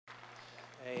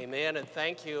Amen, and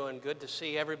thank you, and good to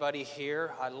see everybody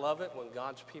here. I love it when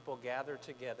God's people gather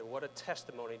together. What a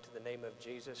testimony to the name of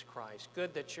Jesus Christ.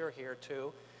 Good that you're here,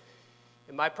 too.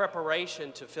 In my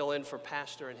preparation to fill in for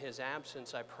Pastor in his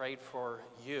absence, I prayed for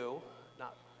you,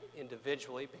 not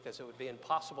individually, because it would be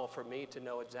impossible for me to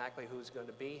know exactly who's going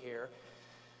to be here.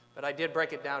 But I did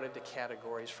break it down into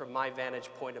categories. From my vantage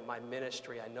point of my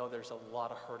ministry, I know there's a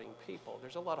lot of hurting people.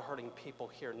 There's a lot of hurting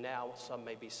people here now. Some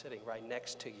may be sitting right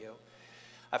next to you.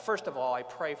 First of all, I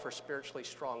pray for spiritually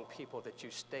strong people that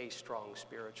you stay strong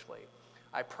spiritually.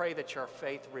 I pray that your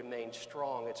faith remains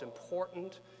strong. It's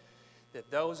important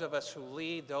that those of us who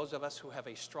lead, those of us who have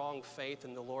a strong faith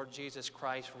in the Lord Jesus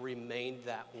Christ, remain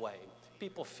that way.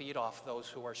 People feed off those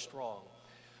who are strong.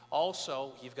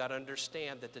 Also, you've got to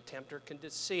understand that the tempter can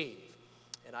deceive.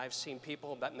 And I've seen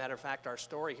people, matter of fact, our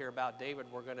story here about David,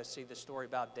 we're going to see the story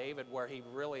about David where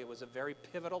it was a very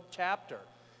pivotal chapter.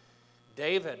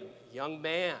 David, a young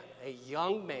man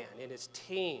in his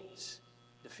teens,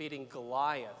 defeating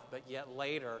Goliath, but yet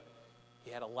later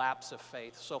he had a lapse of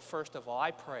faith. So first of all,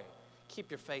 I pray, keep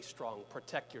your faith strong,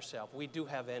 protect yourself. We do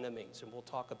have enemies, and we'll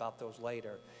talk about those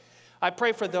later. I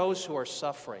pray for those who are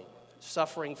suffering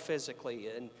physically.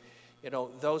 And,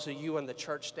 those of you in the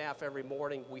church staff, every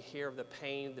morning we hear of the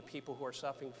pain, the people who are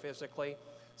suffering physically.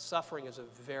 Suffering is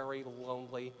a very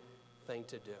lonely thing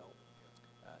to do.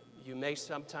 You may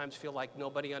sometimes feel like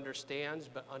nobody understands,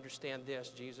 but understand this,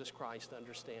 Jesus Christ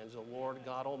understands. The Lord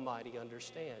God Almighty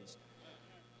understands.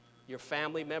 Your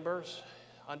family members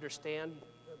understand,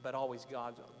 but always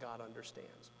God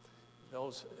understands.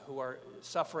 Those who are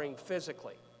suffering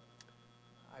physically,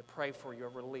 I pray for your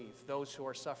relief. Those who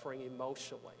are suffering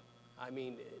emotionally.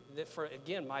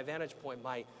 Again, my vantage point,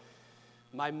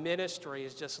 my ministry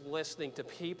is just listening to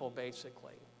people,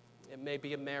 basically. It may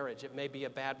be a marriage. It may be a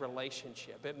bad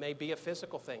relationship. It may be a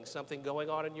physical thing, something going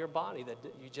on in your body that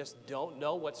you just don't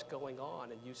know what's going on,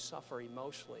 and you suffer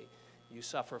emotionally. You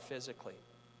suffer physically.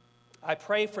 I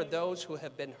pray for those who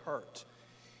have been hurt.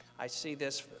 I see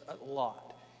this a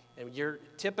lot. And you're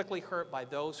typically hurt by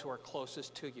those who are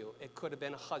closest to you. It could have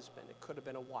been a husband. It could have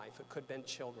been a wife. It could have been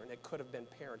children. It could have been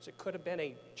parents. It could have been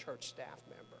a church staff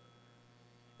member.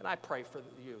 And I pray for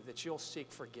you that you'll seek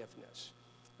forgiveness.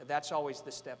 And that's always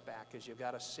the step back, is you've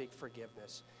got to seek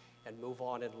forgiveness and move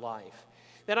on in life.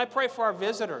 Then I pray for our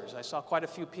visitors. I saw quite a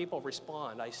few people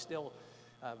respond. I still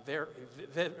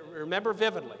remember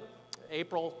vividly May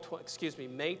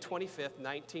 25th,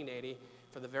 1980,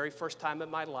 for the very first time in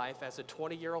my life, as a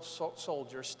 20-year-old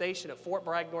soldier stationed at Fort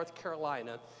Bragg, North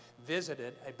Carolina,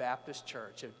 visited a Baptist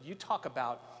church. And you talk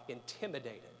about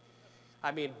intimidated.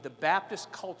 The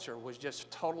Baptist culture was just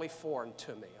totally foreign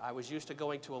to me. I was used to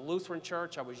going to a Lutheran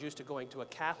church. I was used to going to a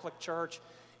Catholic church.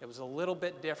 It was a little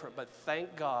bit different, but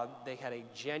thank God they had a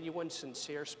genuine,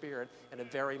 sincere spirit and a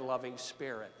very loving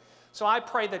spirit. So I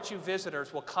pray that you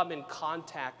visitors will come in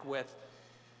contact with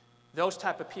those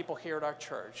type of people here at our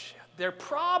church. There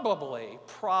probably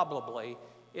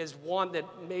is one that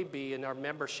may be in our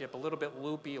membership a little bit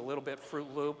loopy, a little bit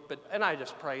Fruit Loop, and I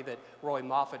just pray that Roy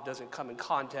Moffat doesn't come in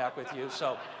contact with you.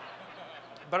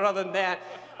 But other than that,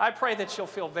 I pray that you'll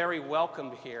feel very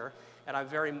welcomed here, and I'm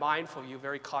very mindful of you,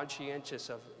 very conscientious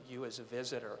of you as a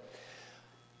visitor.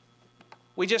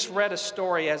 We just read a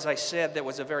story, as I said, that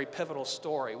was a very pivotal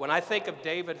story. When I think of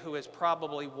David, who is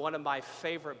probably one of my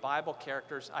favorite Bible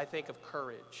characters, I think of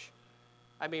courage.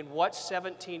 What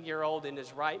 17-year-old in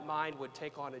his right mind would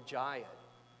take on a giant?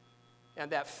 And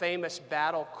that famous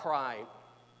battle cry,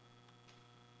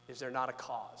 "Is there not a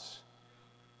cause?"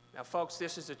 Now, folks,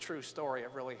 this is a true story.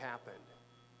 It really happened.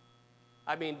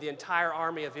 The entire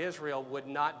army of Israel would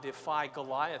not defy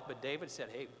Goliath, but David said,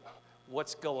 "Hey,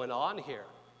 what's going on here?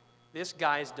 This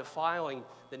guy is defiling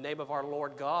the name of our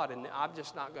Lord God, and I'm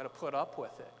just not going to put up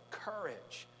with it."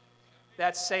 Courage.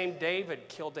 That same David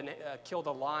killed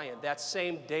a lion. That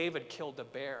same David killed a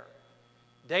bear.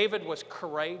 David was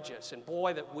courageous, and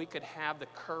boy, that we could have the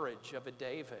courage of a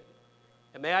David.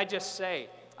 And may I just say,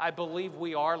 I believe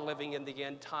we are living in the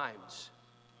end times.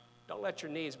 Don't let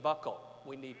your knees buckle.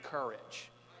 We need courage.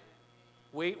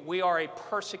 We are a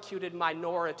persecuted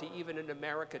minority even in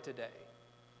America today,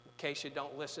 in case you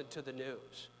don't listen to the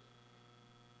news.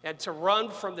 And to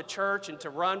run from the church and to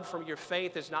run from your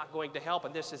faith is not going to help.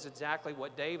 And this is exactly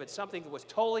what David, something that was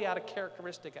totally out of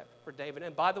characteristic for David.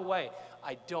 And by the way,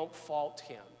 I don't fault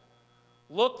him.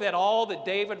 Look at all that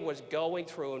David was going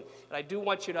through. And I do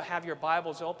want you to have your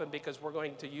Bibles open, because we're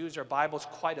going to use our Bibles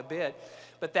quite a bit.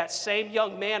 But that same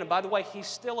young man, and by the way, he's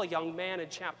still a young man in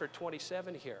chapter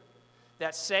 27 here.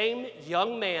 That same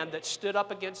young man that stood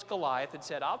up against Goliath and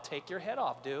said, "I'll take your head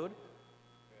off, dude."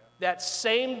 That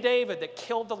same David that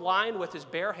killed the lion with his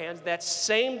bare hands, that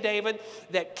same David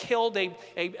that killed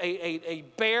a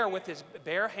bear with his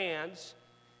bare hands,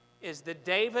 is the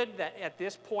David that at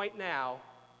this point now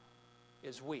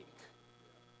is weak.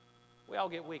 We all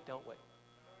get weak, don't we?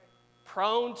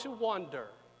 Prone to wonder,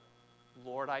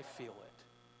 Lord, I feel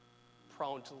it.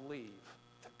 Prone to leave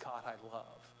the God I love.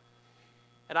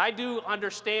 And I do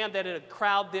understand that in a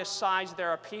crowd this size, there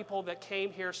are people that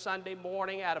came here Sunday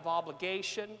morning out of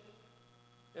obligation.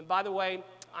 And by the way,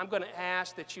 I'm going to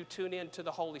ask that you tune in to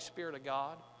the Holy Spirit of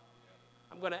God.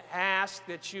 I'm going to ask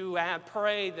that you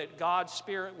pray that God's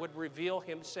Spirit would reveal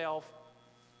himself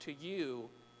to you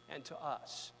and to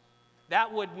us.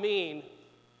 That would mean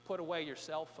put away your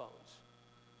cell phones.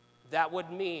 That would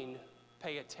mean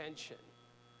pay attention.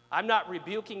 I'm not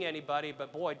rebuking anybody,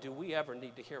 but boy, do we ever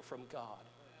need to hear from God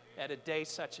at a day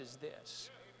such as this.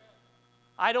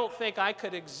 I don't think I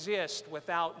could exist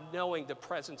without knowing the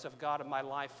presence of God in my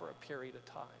life for a period of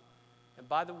time. And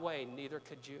by the way, neither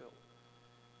could you.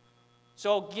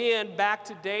 So again, back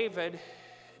to David.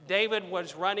 David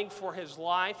was running for his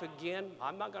life. Again,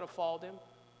 I'm not going to fault him.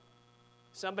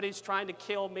 Somebody's trying to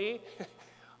kill me.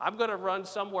 I'm going to run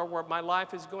somewhere where my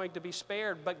life is going to be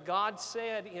spared. But God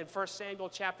said in 1 Samuel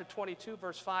chapter 22,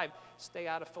 verse 5, stay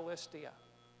out of Philistia.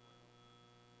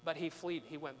 But he fled.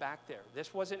 He went back there.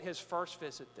 This wasn't his first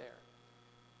visit there.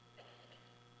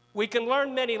 We can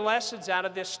learn many lessons out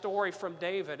of this story from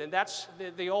David, and that's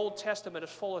the Old Testament is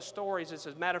full of stories. As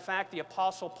a matter of fact, the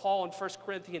Apostle Paul in 1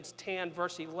 Corinthians 10,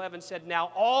 verse 11 said,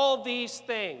 now all these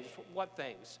things, what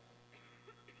things?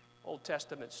 Old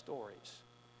Testament stories.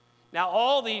 Now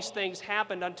all these things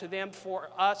happened unto them for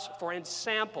us, for in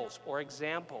samples or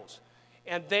examples,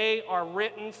 and they are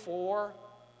written for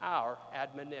our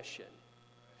admonition.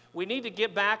 We need to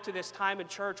get back to this time in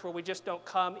church where we just don't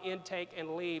come, intake,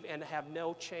 and leave and have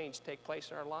no change take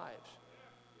place in our lives.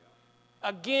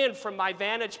 Again, from my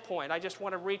vantage point, I just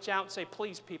want to reach out and say,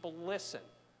 please, people, listen.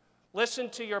 Listen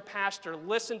to your pastor.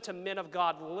 Listen to men of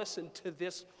God. Listen to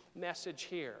this message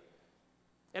here.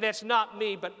 And it's not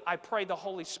me, but I pray the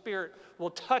Holy Spirit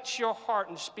will touch your heart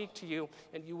and speak to you,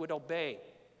 and you would obey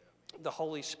the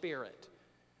Holy Spirit.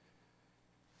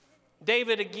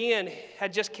 David, again,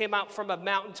 had just came out from a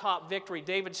mountaintop victory.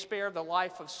 David spared the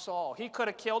life of Saul. He could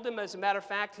have killed him. As a matter of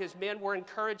fact, his men were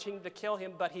encouraging him to kill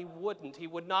him, but he wouldn't. He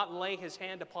would not lay his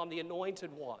hand upon the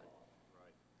anointed one.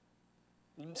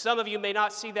 Right. Some of you may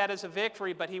not see that as a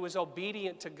victory, but he was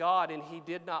obedient to God, and he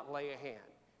did not lay a hand.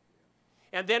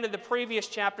 And then in the previous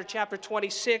chapter, chapter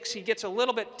 26, he gets a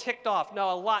little bit ticked off.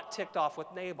 No, a lot ticked off with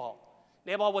Nabal.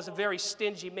 Nabal was a very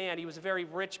stingy man. He was a very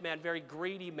rich man, very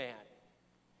greedy man.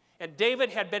 And David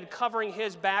had been covering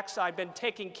his backside, been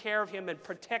taking care of him and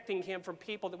protecting him from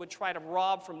people that would try to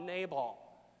rob from Nabal.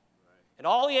 And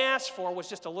all he asked for was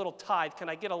just a little tithe. Can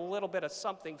I get a little bit of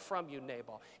something from you,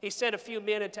 Nabal? He sent a few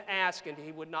men in to ask, and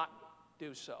he would not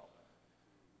do so.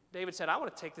 David said, I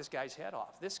want to take this guy's head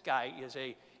off. This guy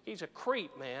he's a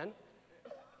creep, man.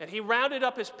 And he rounded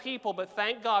up his people, but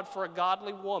thank God for a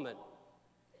godly woman,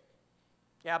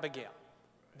 Abigail,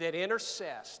 that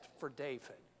intercessed for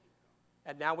David.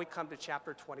 And now we come to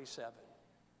chapter 27.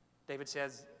 David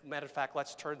says, matter of fact,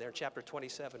 let's turn there, chapter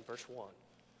 27, verse 1.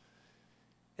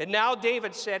 And now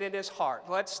David said in his heart,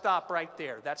 let's stop right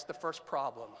there. That's the first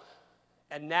problem.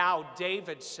 And now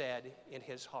David said in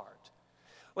his heart.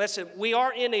 Listen, we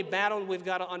are in a battle, and we've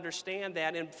got to understand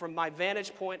that. And from my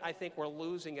vantage point, I think we're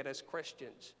losing it as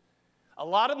Christians. A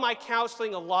lot of my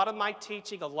counseling, a lot of my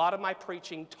teaching, a lot of my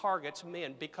preaching targets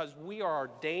men because we are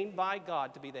ordained by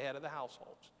God to be the head of the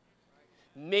households.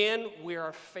 Men, we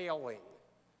are failing.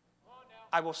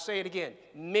 I will say it again.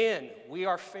 Men, we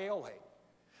are failing.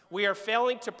 We are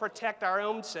failing to protect our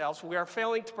own selves. We are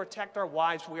failing to protect our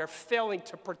wives. We are failing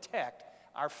to protect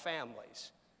our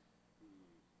families.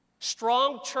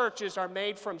 Strong churches are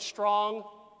made from strong,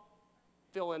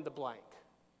 fill in the blank,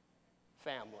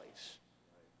 families.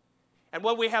 And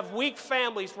when we have weak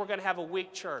families, we're going to have a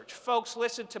weak church. Folks,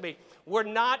 listen to me. We're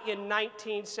not in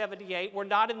 1978. We're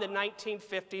not in the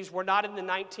 1950s. We're not in the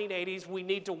 1980s. We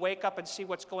need to wake up and see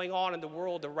what's going on in the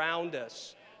world around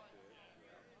us.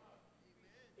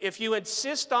 If you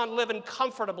insist on living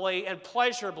comfortably and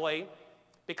pleasurably,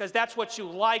 because that's what you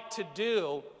like to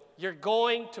do, you're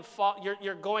going to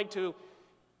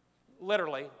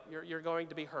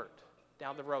be hurt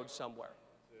down the road somewhere.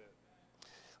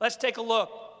 Let's take a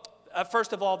look.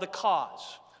 First of all, the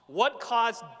cause. What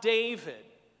caused David,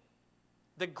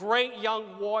 the great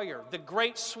young warrior, the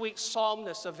great sweet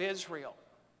psalmist of Israel,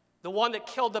 the one that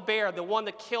killed the bear, the one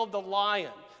that killed the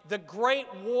lion, the great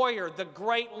warrior, the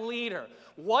great leader,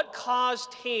 what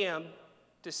caused him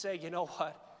to say, you know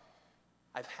what,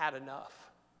 I've had enough.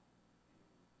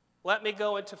 Let me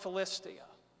go into Philistia.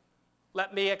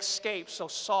 Let me escape so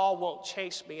Saul won't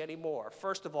chase me anymore.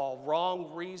 First of all,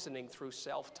 wrong reasoning through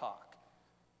self-talk.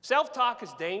 Self-talk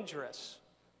is dangerous.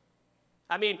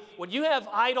 I mean, when you have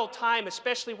idle time,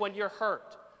 especially when you're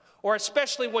hurt, or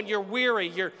especially when you're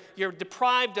weary, you're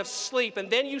deprived of sleep, and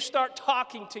then you start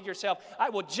talking to yourself, I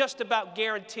will just about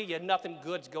guarantee you nothing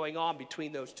good's going on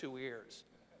between those two ears.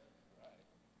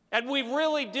 And we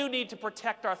really do need to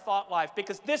protect our thought life,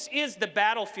 because this is the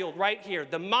battlefield right here.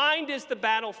 The mind is the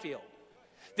battlefield.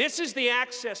 This is the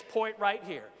access point right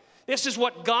here. This is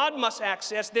what God must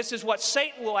access. This is what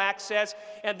Satan will access.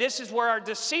 And this is where our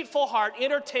deceitful heart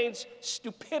entertains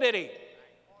stupidity.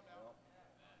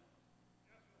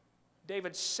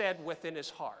 David said within his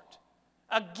heart.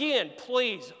 Again,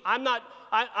 please, I'm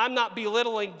not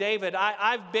belittling David.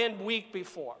 I've been weak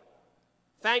before.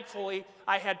 Thankfully,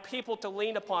 I had people to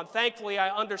lean upon. Thankfully,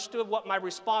 I understood what my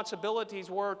responsibilities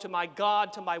were to my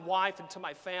God, to my wife, and to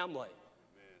my family.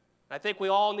 I think we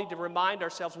all need to remind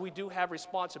ourselves we do have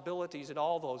responsibilities in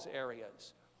all those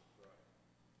areas.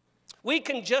 We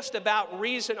can just about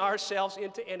reason ourselves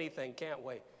into anything, can't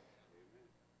we?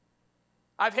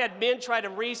 I've had men try to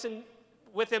reason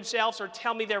with themselves or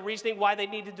tell me their reasoning why they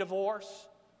need a divorce,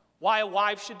 why a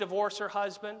wife should divorce her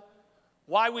husband,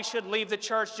 why we should leave the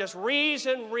church. Just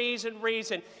reason.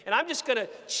 And I'm just going to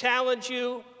challenge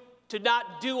you to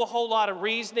not do a whole lot of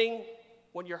reasoning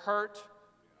when you're hurt.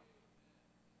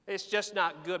 It's just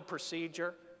not good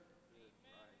procedure.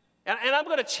 And I'm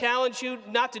going to challenge you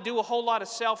not to do a whole lot of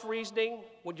self-reasoning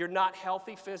when you're not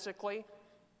healthy physically.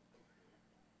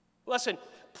 Listen,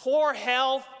 poor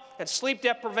health and sleep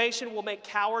deprivation will make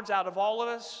cowards out of all of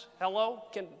us. Hello?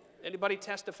 Can anybody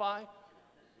testify?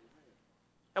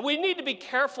 And we need to be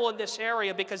careful in this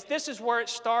area, because this is where it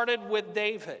started with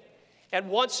David. And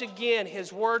once again,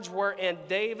 his words were, and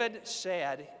David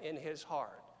said in his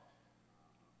heart.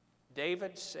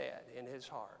 David said in his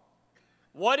heart.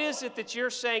 What is it that you're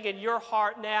saying in your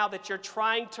heart now that you're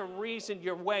trying to reason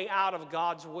your way out of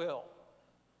God's will?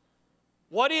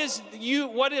 What is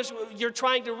you're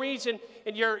trying to reason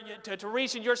to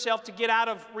reason yourself to get out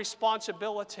of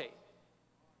responsibility?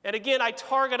 And again, I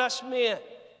target us men.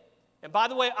 And by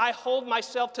the way, I hold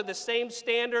myself to the same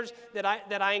standards that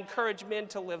I encourage men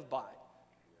to live by.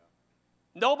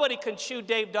 Nobody can chew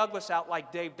Dave Douglas out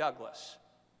like Dave Douglas.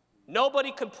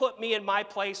 Nobody can put me in my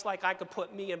place like I could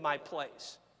put me in my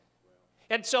place.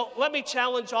 And so let me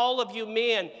challenge all of you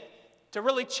men to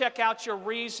really check out your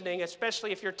reasoning,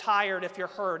 especially if you're tired, if you're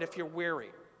hurt, if you're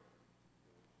weary.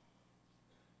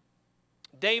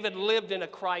 David lived in a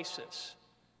crisis.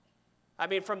 I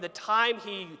mean, from the time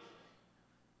he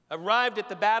arrived at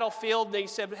the battlefield, and he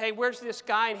said, hey, where's this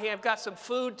guy? And I've got some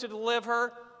food to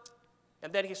deliver.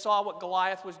 And then he saw what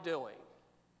Goliath was doing.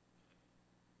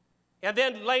 And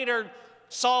then later,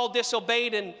 Saul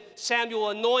disobeyed, and Samuel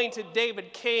anointed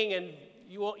David king. And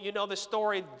you know the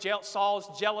story,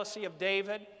 Saul's jealousy of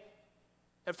David.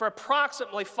 And for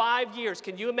approximately 5 years,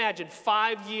 can you imagine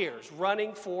 5 years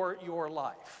running for your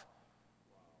life?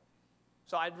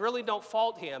 So I really don't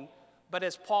fault him. But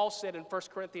as Paul said in 1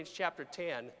 Corinthians chapter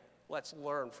 10, let's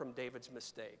learn from David's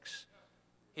mistakes.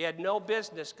 He had no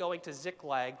business going to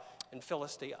Ziklag in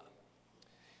Philistia.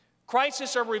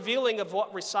 Crises are revealing of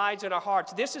what resides in our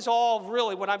hearts. This is all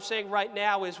really what I'm saying right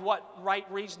now is what right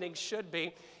reasoning should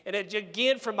be. And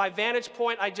again, from my vantage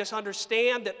point, I just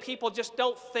understand that people just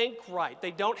don't think right.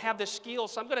 They don't have the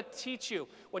skills. So I'm going to teach you,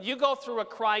 when you go through a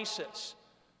crisis,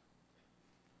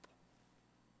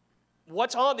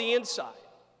 what's on the inside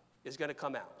is going to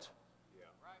come out. Yeah.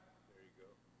 Right. There you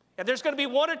go. And there's going to be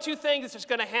one or two things that's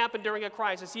going to happen during a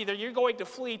crisis. Either you're going to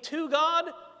flee to God,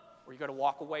 or you're going to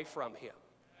walk away from Him.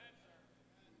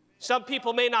 Some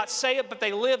people may not say it, but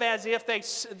they live as if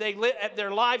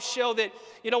their lives show that,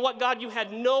 you know what, God, you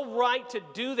had no right to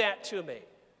do that to me.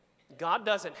 God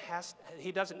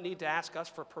He doesn't need to ask us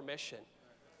for permission.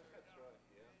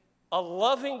 A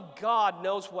loving God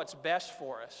knows what's best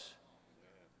for us.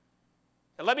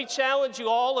 And let me challenge you,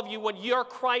 all of you, when your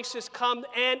crisis comes,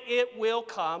 and it will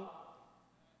come,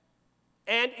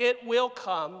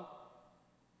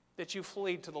 that you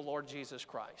flee to the Lord Jesus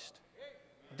Christ.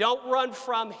 Don't run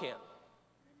from Him.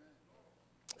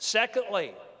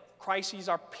 Secondly, crises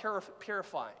are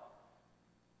purifying.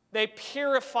 They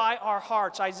purify our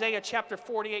hearts. Isaiah chapter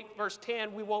 48, verse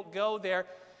 10, we won't go there,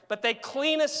 but they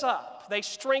clean us up. They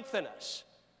strengthen us.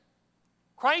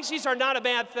 Crises are not a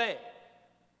bad thing.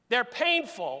 They're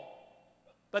painful,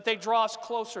 but they draw us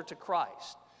closer to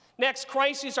Christ. Next,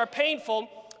 crises are painful,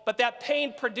 but that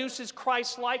pain produces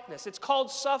Christ-likeness. It's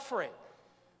called suffering.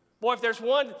 Boy, if there's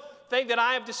one thing that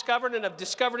I have discovered and have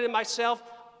discovered in myself,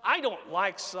 I don't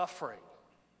like suffering.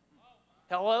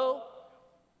 Hello?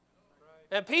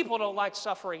 And people don't like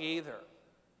suffering either.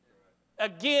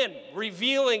 Again,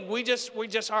 revealing,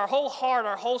 our whole heart,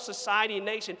 our whole society and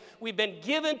nation, we've been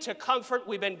given to comfort,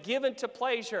 we've been given to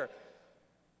pleasure.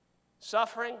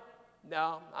 Suffering?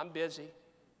 No, I'm busy.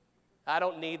 I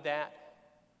don't need that.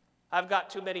 I've got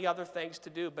too many other things to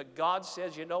do. But God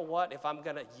says, you know what? If I'm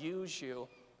going to use you,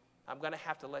 I'm going to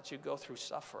have to let you go through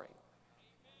suffering.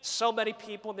 So many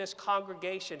people in this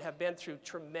congregation have been through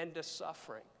tremendous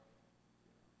suffering.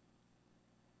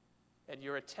 And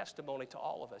you're a testimony to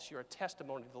all of us. You're a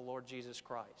testimony to the Lord Jesus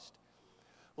Christ.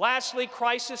 Lastly,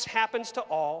 crisis happens to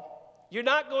all. You're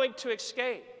not going to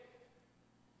escape.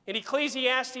 In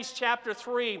Ecclesiastes chapter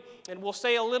 3, and we'll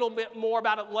say a little bit more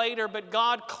about it later, but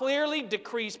God clearly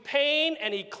decrees pain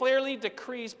and He clearly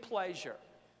decrees pleasure.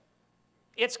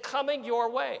 It's coming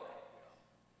your way.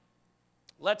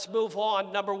 Let's move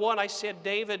on. Number one, I said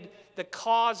David, the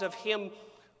cause of him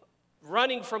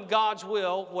running from God's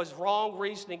will was wrong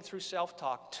reasoning through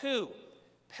self-talk. 2,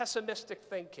 pessimistic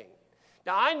thinking.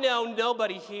 Now, I know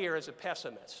nobody here is a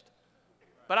pessimist,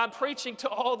 but I'm preaching to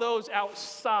all those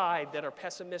outside that are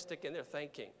pessimistic in their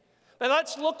thinking. But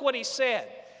let's look what he said.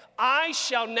 I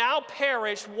shall now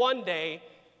perish one day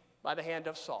by the hand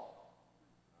of Saul.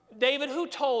 David, who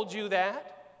told you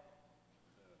that?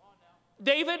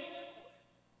 David,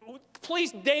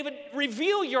 please, David,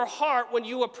 reveal your heart when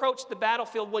you approach the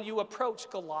battlefield, when you approach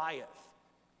Goliath.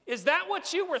 Is that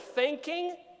what you were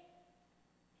thinking?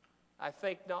 I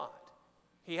think not.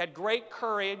 He had great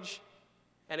courage,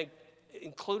 and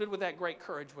included with that great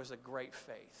courage was a great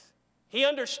faith. He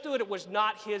understood it was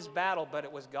not his battle, but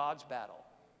it was God's battle.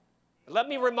 Let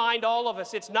me remind all of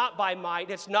us, it's not by might,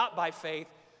 it's not by faith,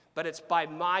 but it's by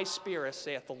my spirit,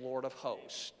 saith the Lord of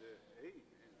hosts.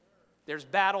 There's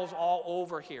battles all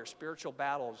over here, spiritual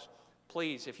battles.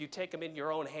 Please, if you take them in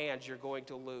your own hands, you're going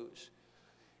to lose.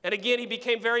 And again, he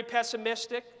became very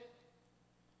pessimistic.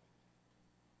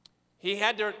 He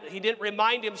didn't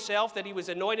remind himself that he was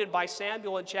anointed by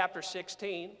Samuel in chapter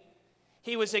 16.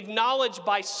 He was acknowledged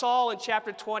by Saul in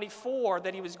chapter 24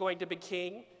 that he was going to be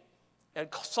king. And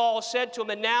Saul said to him,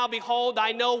 and now, behold,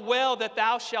 I know well that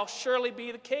thou shalt surely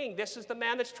be the king. This is the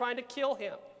man that's trying to kill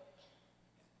him.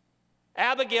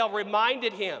 Abigail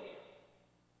reminded him.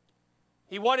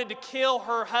 He wanted to kill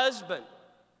her husband.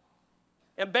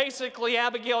 And basically,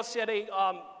 Abigail said, hey,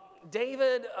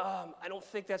 David, I don't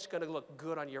think that's going to look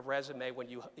good on your resume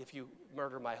if you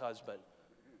murder my husband.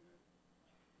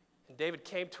 And David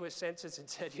came to his senses and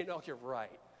said, you know, you're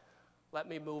right. Let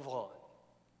me move on.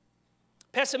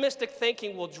 Pessimistic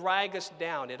thinking will drag us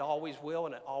down. It always will,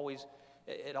 and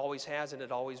it always has, and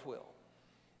it always will.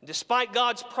 And despite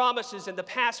God's promises and the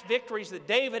past victories that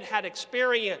David had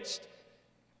experienced,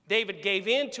 David gave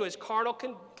in to his carnal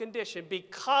condition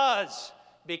because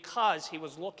he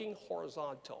was looking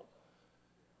horizontal.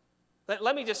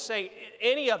 Let me just say,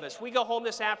 any of us, we go home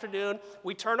this afternoon,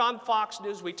 we turn on Fox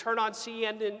News, we turn on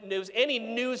CNN News, any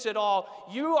news at all,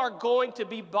 you are going to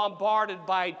be bombarded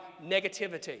by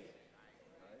negativity.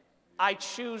 I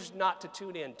choose not to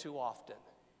tune in too often.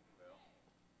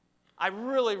 I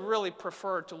really, really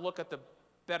prefer to look at the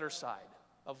better side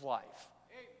of life.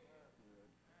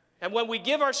 And when we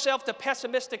give ourselves to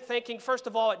pessimistic thinking, first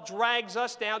of all, it drags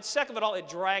us down. Second of all, it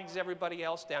drags everybody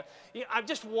else down. I've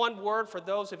just one word for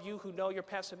those of you who know you're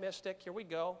pessimistic. Here we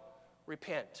go.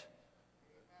 Repent.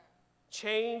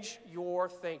 Change your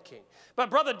thinking.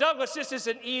 But Brother Douglas, this is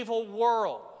an evil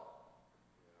world.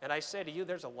 And I say to you,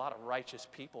 there's a lot of righteous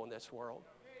people in this world.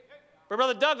 But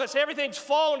Brother Douglas, everything's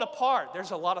falling apart.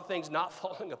 There's a lot of things not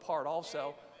falling apart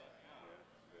also.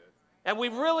 And we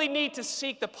really need to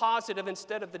seek the positive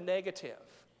instead of the negative.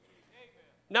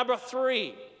 Number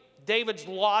 3, David's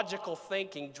logical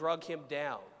thinking drug him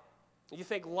down. You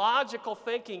think logical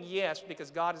thinking? Yes, because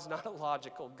God is not a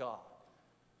logical God.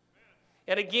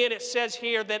 And again, it says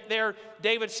here that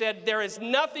David said, there is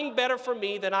nothing better for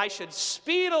me than I should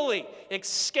speedily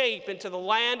escape into the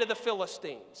land of the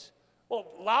Philistines. Well,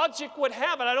 logic would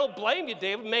have it. I don't blame you,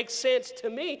 David. It makes sense to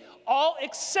me. All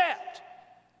except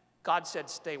God said,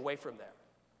 stay away from there.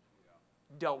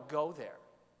 Don't go there.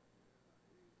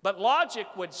 But logic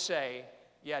would say,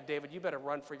 yeah, David, you better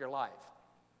run for your life.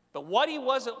 But what he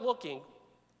wasn't looking,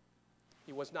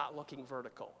 he was not looking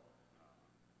vertical.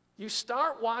 You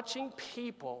start watching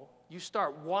people, you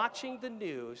start watching the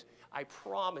news, I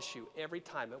promise you, every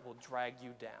time it will drag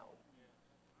you down.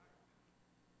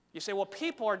 You say, well,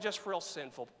 people are just real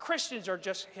sinful. Christians are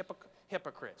just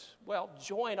hypocrites. Well,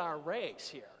 join our race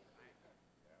here.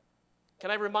 Can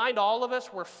I remind all of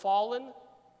us we're fallen?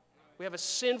 We have a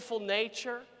sinful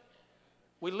nature.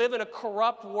 We live in a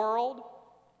corrupt world.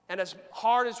 And as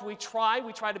hard as we try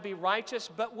to be righteous,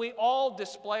 but we all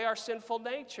display our sinful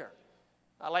nature.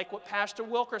 I like what Pastor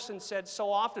Wilkerson said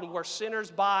so often. We're sinners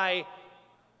by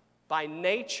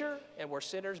nature, and we're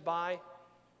sinners by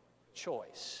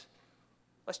choice.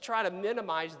 Let's try to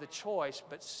minimize the choice,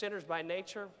 but sinners by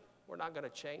nature, we're not going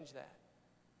to change that.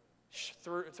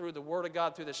 Through the Word of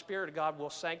God, through the Spirit of God, we'll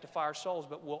sanctify our souls,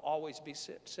 but we'll always be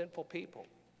sinful people.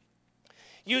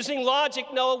 Using logic,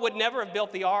 Noah would never have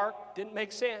built the ark. Didn't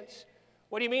make sense.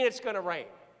 What do you mean it's going to rain?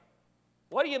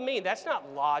 What do you mean? That's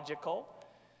not logical.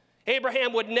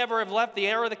 Abraham would never have left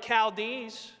the Ur of the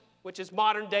Chaldees, which is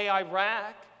modern-day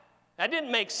Iraq. That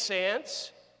didn't make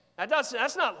sense.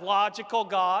 That's not logical,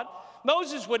 God.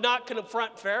 Moses would not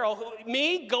confront Pharaoh.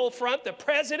 Me, go confront the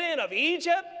president of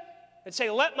Egypt and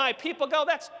say, let my people go?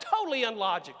 That's totally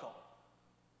illogical.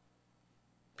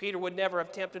 Peter would never have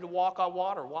attempted to walk on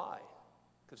water. Why?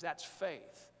 Because that's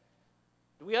faith.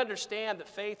 Do we understand that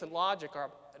faith and logic are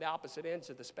at opposite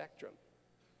ends of the spectrum?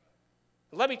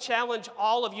 Let me challenge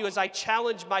all of you as I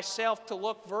challenge myself to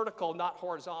look vertical, not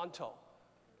horizontal.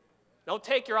 Don't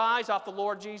take your eyes off the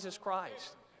Lord Jesus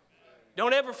Christ.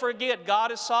 Don't ever forget,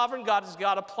 God is sovereign. God has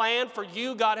got a plan for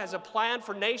you. God has a plan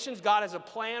for nations. God has a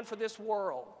plan for this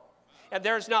world. And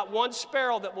there's not one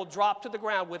sparrow that will drop to the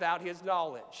ground without His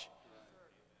knowledge.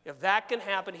 If that can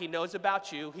happen, He knows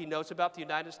about you. He knows about the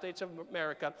United States of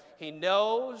America. He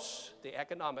knows the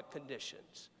economic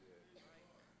conditions.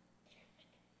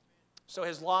 So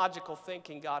his logical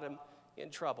thinking got him in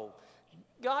trouble.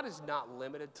 God is not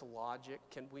limited to logic.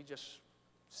 Can we just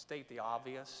state the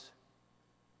obvious?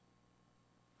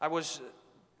 I was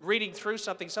reading through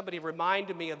something. Somebody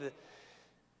reminded me of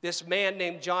this man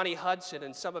named Johnny Hudson,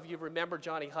 and some of you remember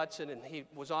Johnny Hudson, and he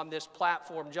was on this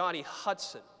platform. Johnny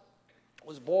Hudson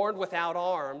was born without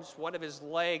arms. One of his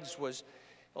legs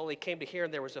only came to here,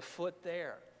 and there was a foot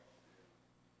there.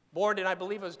 Born in, I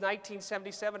believe it was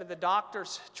 1977, and the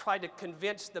doctors tried to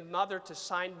convince the mother to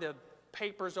sign the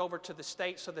papers over to the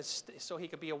state so he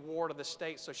could be a ward of the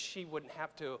state, so she wouldn't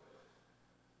have to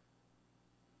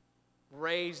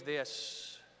raise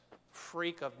this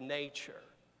freak of nature.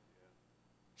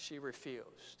 She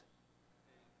refused.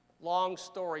 Long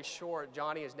story short,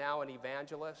 Johnny is now an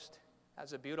evangelist,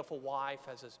 has a beautiful wife,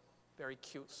 has a very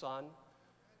cute son.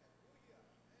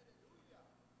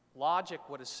 Logic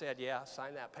would have said, yeah,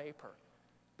 sign that paper.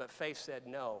 But faith said,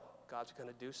 no, God's going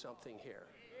to do something here.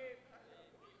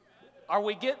 Are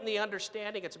we getting the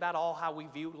understanding it's about all how we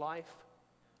view life?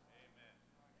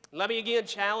 Amen. Let me again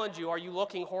challenge you. Are you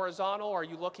looking horizontal or are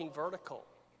you looking vertical?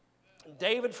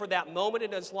 David, for that moment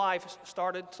in his life,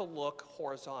 started to look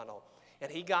horizontal. And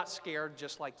he got scared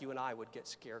just like you and I would get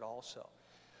scared also.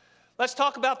 Let's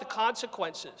talk about the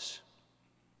consequences.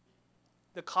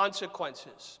 The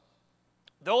consequences.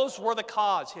 Those were the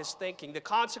cause, his thinking. The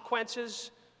consequences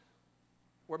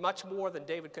were much more than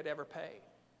David could ever pay.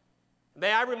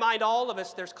 May I remind all of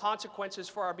us there's consequences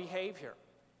for our behavior.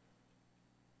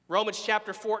 Romans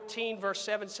chapter 14, verse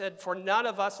 7 said, for none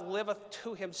of us liveth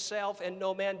to himself, and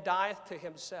no man dieth to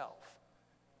himself.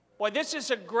 Boy, this is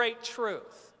a great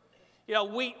truth. You know,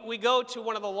 we go to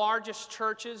one of the largest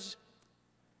churches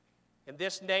in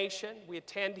this nation. We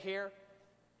attend here.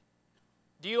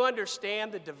 Do you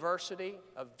understand the diversity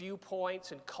of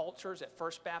viewpoints and cultures at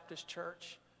First Baptist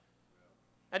Church?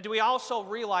 And do we also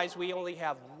realize we only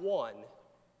have one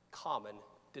common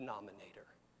denominator?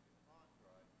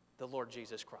 The Lord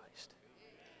Jesus Christ.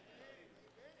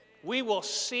 We will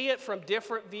see it from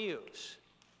different views.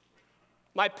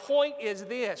 My point is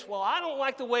this, well, I don't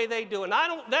like the way they do it,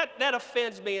 and that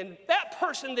offends me, and that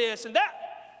person this, and that.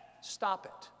 Stop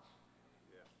it.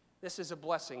 This is a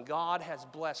blessing. God has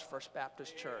blessed First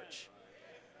Baptist Church.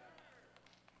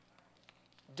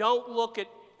 Don't look at,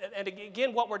 and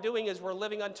again, what we're doing is we're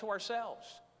living unto ourselves.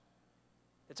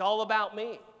 It's all about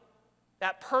me.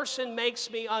 That person makes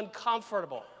me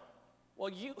uncomfortable.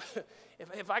 Well,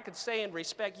 if I could say in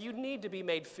respect, you need to be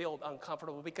made feel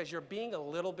uncomfortable because you're being a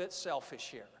little bit selfish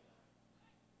here.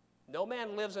 No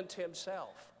man lives unto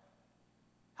himself.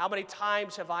 How many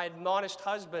times have I admonished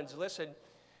husbands, listen,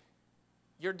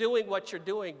 you're doing what you're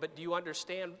doing, but do you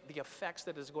understand the effects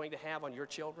that it's going to have on your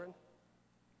children?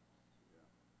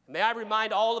 May I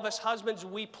remind all of us husbands,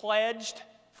 we pledged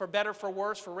for better, for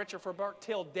worse, for richer, for better,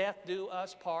 till death do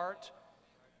us part.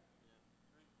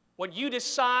 When you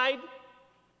decide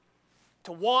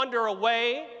to wander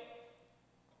away,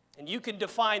 and you can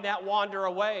define that wander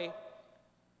away,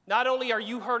 not only are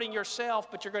you hurting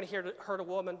yourself, but you're going to hurt a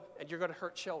woman, and you're going to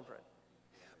hurt children.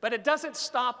 But it doesn't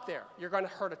stop there. You're going to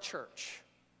hurt a church.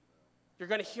 You're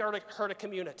going to hurt a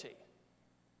community.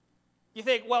 You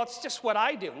think, well, it's just what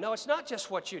I do. No, it's not just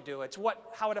what you do. It's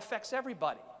how it affects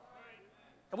everybody.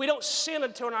 And we don't sin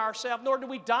unto ourselves, nor do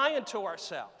we die unto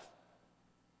ourselves.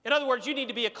 In other words, you need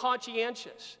to be a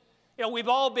conscientious. You know, we've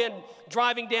all been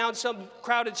driving down some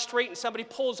crowded street and somebody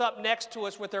pulls up next to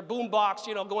us with their boombox,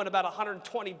 going about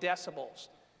 120 decibels.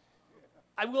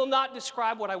 I will not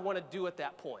describe what I want to do at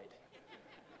that point.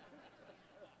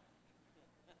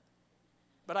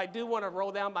 But I do want to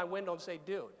roll down my window and say,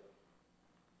 dude,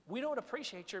 we don't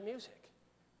appreciate your music.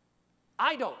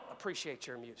 I don't appreciate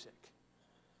your music.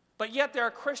 But yet there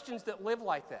are Christians that live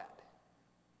like that.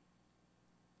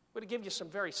 I'm going to give you some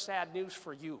very sad news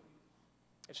for you.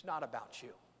 It's not about you.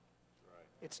 Right.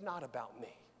 It's not about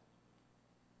me.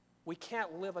 We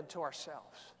can't live unto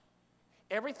ourselves.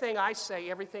 Everything I say,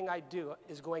 everything I do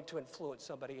is going to influence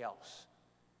somebody else.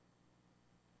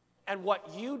 And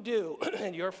what you do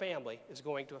in your family is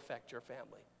going to affect your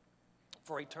family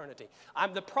for eternity.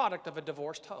 I'm the product of a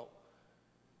divorced home.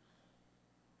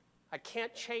 I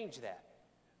can't change that.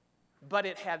 But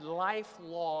it had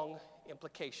lifelong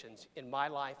implications in my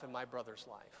life and my brother's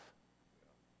life.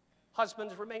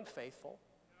 Husbands, remain faithful.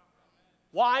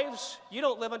 Wives, you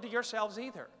don't live unto yourselves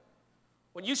either.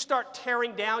 When you start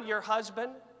tearing down your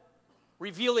husband,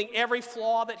 revealing every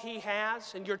flaw that he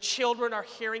has, and your children are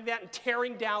hearing that and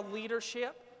tearing down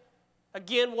leadership,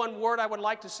 again, one word I would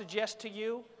like to suggest to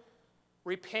you,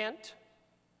 repent.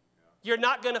 You're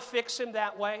not going to fix him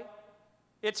that way.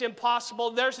 It's impossible.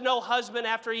 There's no husband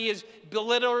after he is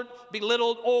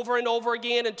belittled over and over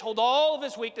again and told all of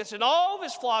his weakness and all of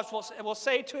his flaws will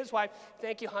say to his wife,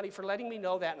 thank you, honey, for letting me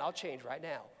know that, and I'll change right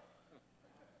now.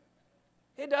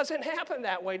 It doesn't happen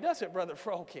that way, does it, Brother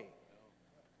Froke?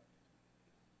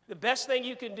 The best thing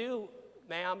you can do,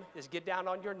 ma'am, is get down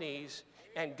on your knees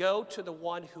and go to the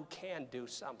one who can do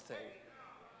something.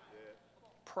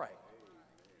 Pray.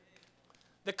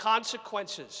 The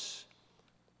consequences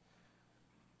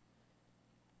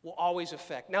will always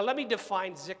affect. Now let me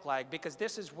define Ziklag, because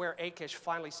this is where Achish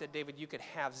finally said, David, you could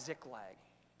have Ziklag.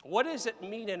 What does it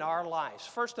mean in our lives?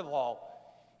 First of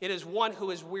all, it is one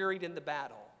who is wearied in the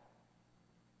battle.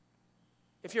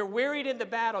 If you're wearied in the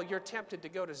battle, you're tempted to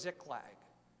go to Ziklag.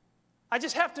 I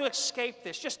just have to escape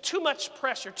this. Just too much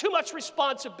pressure, too much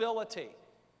responsibility.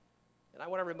 And I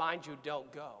want to remind you,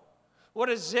 don't go. What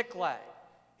is Ziklag?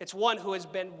 It's one who has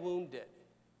been wounded.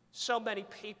 So many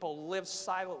people live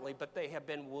silently, but they have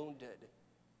been wounded.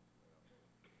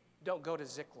 Don't go to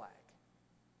Ziklag.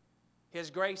 His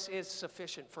grace is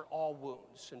sufficient for all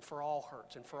wounds and for all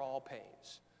hurts and for all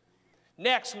pains.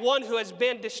 Next, one who has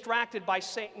been distracted by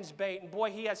Satan's bait. And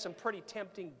boy, he has some pretty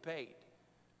tempting bait.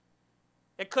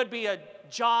 It could be a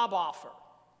job offer.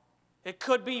 It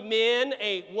could be men,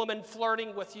 a woman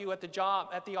flirting with you at the job,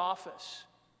 at the office.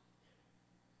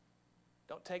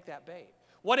 Don't take that bait.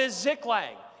 What is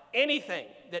Ziklag? Anything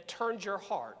that turns your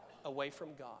heart away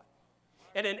from God.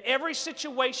 And in every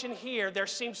situation here, there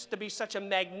seems to be such a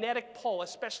magnetic pull,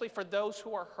 especially for those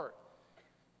who are hurt.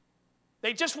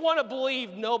 They just want to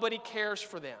believe nobody cares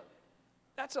for them.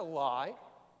 That's a lie.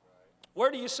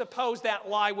 Where do you suppose that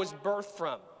lie was birthed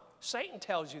from? Satan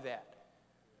tells you that.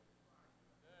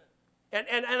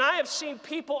 And I have seen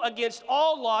people against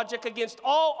all logic, against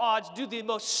all odds, do the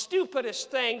most stupidest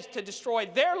things to destroy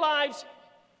their lives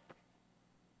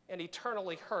and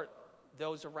eternally hurt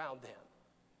those around them.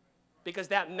 Because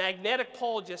that magnetic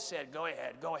pole just said, go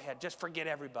ahead, just forget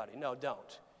everybody. No,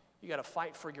 don't. You got to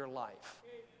fight for your life.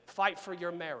 Fight for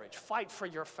your marriage. Fight for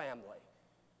your family.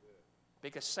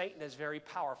 Because Satan is very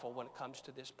powerful when it comes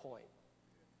to this point.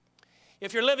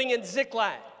 If you're living in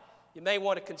Ziklag, you may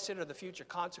want to consider the future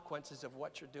consequences of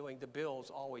what you're doing. The bills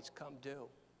always come due.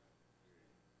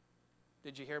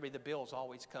 Did you hear me? The bills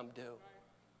always come due.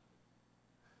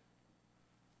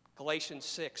 Galatians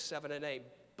 6, 7, and 8.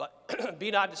 But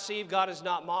be not deceived, God is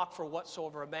not mocked, for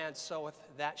whatsoever a man soweth,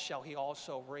 that shall he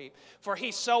also reap. For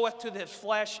he soweth to the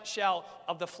flesh shall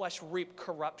of the flesh reap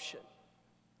corruption.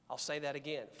 I'll say that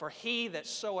again. For he that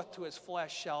soweth to his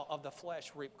flesh shall of the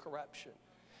flesh reap corruption.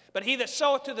 But he that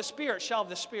soweth to the Spirit shall of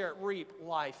the Spirit reap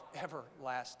life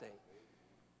everlasting.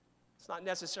 It's not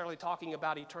necessarily talking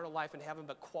about eternal life in heaven,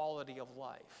 but quality of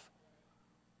life.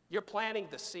 You're planting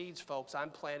the seeds, folks. I'm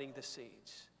planting the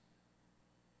seeds.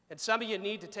 And some of you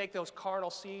need to take those carnal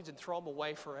seeds and throw them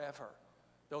away forever.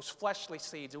 Those fleshly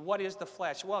seeds. And what is the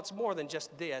flesh? Well, it's more than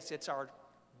just this. It's our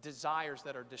desires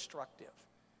that are destructive.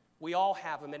 We all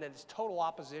have them, and it's total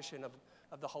opposition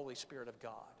of the Holy Spirit of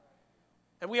God.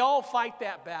 And we all fight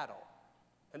that battle.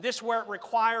 And this is where it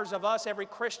requires of us, every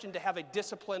Christian, to have a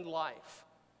disciplined life.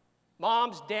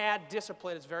 Moms, dad,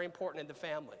 discipline is very important in the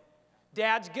family.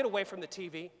 Dads, get away from the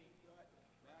TV.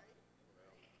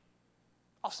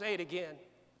 I'll say it again.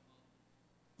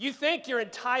 You think you're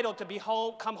entitled to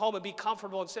come home and be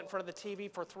comfortable and sit in front of the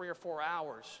TV for 3 or 4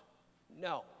 hours.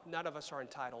 No, none of us are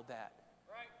entitled to that.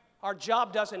 Right. Our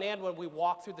job doesn't end when we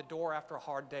walk through the door after a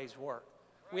hard day's work.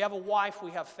 Right. We have a wife,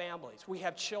 we have families, we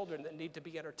have children that need to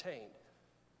be entertained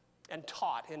and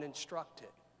taught and instructed.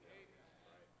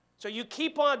 So you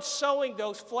keep on sowing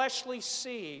those fleshly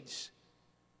seeds,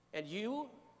 and you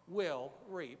will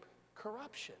reap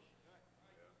corruption.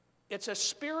 It's a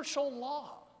spiritual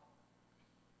law.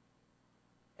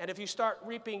 And if you start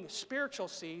reaping spiritual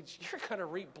seeds, you're going to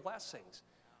reap blessings.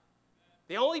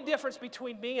 The only difference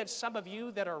between me and some of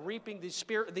you that are reaping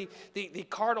the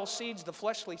carnal seeds, the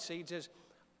fleshly seeds, is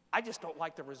I just don't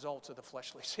like the results of the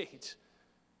fleshly seeds.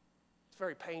 It's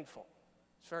very painful.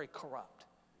 It's very corrupt.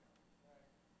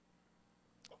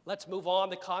 Let's move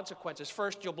on to consequences.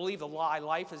 First, you'll believe the lie.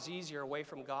 Life is easier away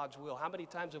from God's will. How many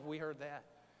times have we heard that?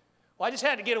 Well, I just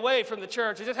had to get away from the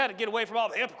church. I just had to get away from all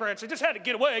the hypocrites. I just had to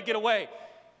get away.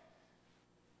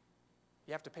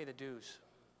 You have to pay the dues.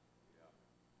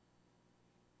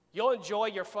 You'll enjoy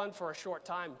your fun for a short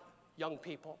time, young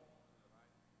people.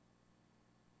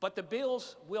 But the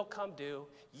bills will come due.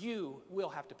 You will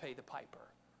have to pay the piper.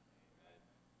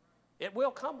 It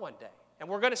will come one day. And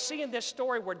we're going to see in this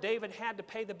story where David had to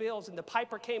pay the bills, and the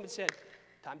piper came and said,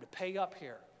 time to pay up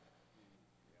here.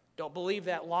 Don't believe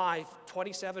that lie.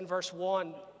 27 verse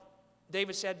 1,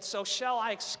 David said, so shall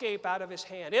I escape out of his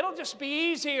hand. It'll just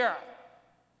be easier.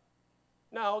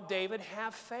 No, David,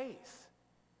 have faith.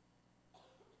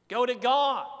 Go to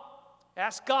God.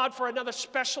 Ask God for another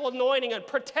special anointing and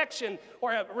protection,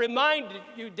 or remind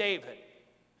you, David,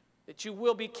 that you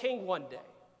will be king one day.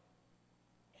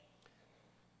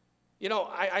 You know,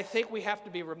 I think we have to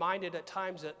be reminded at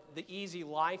times that the easy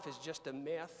life is just a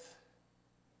myth.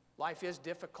 Life is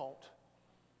difficult.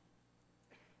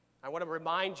 I want to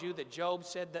remind you that Job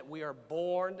said that we are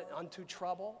born unto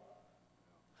trouble.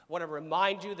 I want to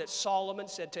remind you that Solomon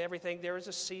said to everything, there is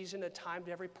a season, a time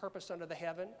to every purpose under the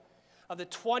heaven. Of the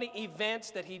 20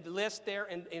 events that he lists there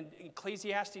in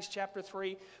Ecclesiastes chapter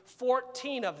 3,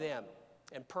 14 of them,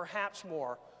 and perhaps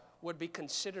more, would be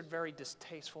considered very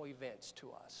distasteful events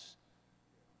to us.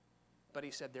 But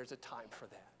he said there's a time for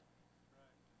that.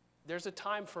 There's a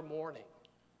time for mourning.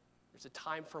 There's a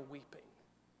time for weeping.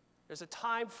 There's a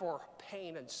time for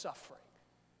pain and suffering.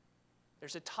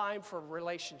 There's a time for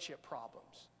relationship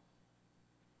problems.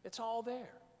 It's all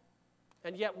there.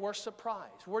 And yet we're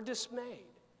surprised. We're dismayed.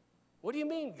 What do you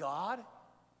mean, God?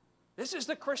 This is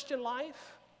the Christian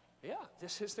life? Yeah,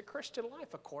 this is the Christian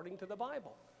life according to the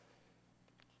Bible.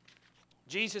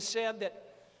 Jesus said that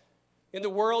in the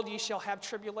world ye shall have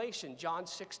tribulation, John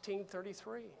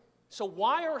 16:33. So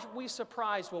why are we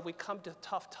surprised when we come to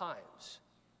tough times?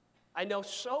 I know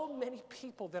so many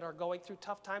people that are going through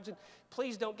tough times, and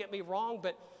please don't get me wrong,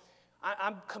 but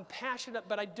I'm compassionate,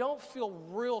 but I don't feel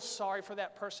real sorry for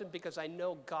that person because I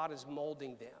know God is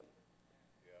molding them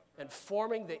and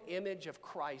forming the image of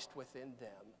Christ within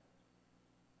them.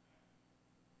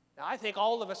 Now, I think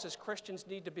all of us as Christians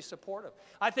need to be supportive.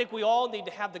 I think we all need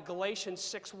to have the Galatians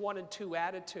 6:1 and 2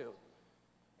 attitude.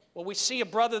 When we see a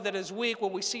brother that is weak,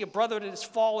 when we see a brother that is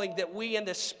falling, that we in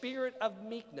the spirit of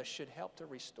meekness should help to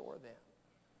restore them.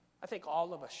 I think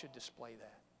all of us should display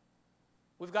that.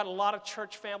 We've got a lot of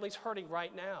church families hurting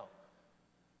right now.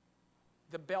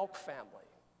 The Belk family.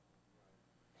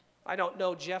 I don't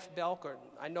know Jeff Belk, or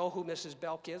I know who Mrs.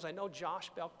 Belk is. I know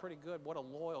Josh Belk pretty good. What a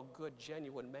loyal, good,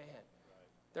 genuine man.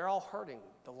 They're all hurting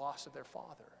the loss of their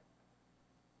father.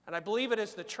 And I believe it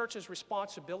is the church's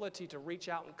responsibility to reach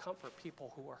out and comfort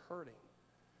people who are hurting.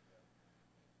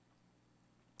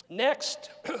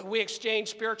 Next, we exchange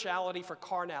spirituality for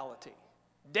carnality.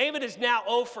 David is now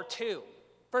 0 for 2.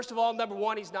 First of all, number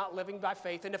one, he's not living by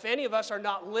faith. And if any of us are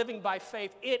not living by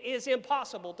faith, it is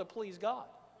impossible to please God.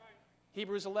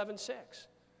 Hebrews 11:6.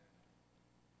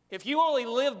 If you only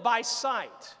live by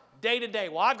sight, day to day,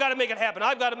 well, I've got to make it happen,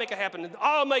 I've got to make it happen, and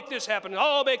I'll make this happen, and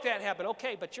I'll make that happen.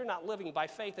 Okay, but you're not living by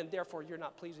faith, and therefore you're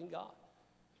not pleasing God.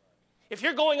 If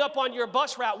you're going up on your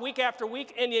bus route week after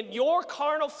week, and in your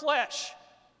carnal flesh,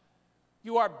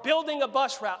 you are building a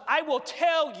bus route, I will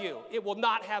tell you it will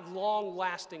not have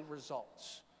long-lasting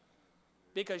results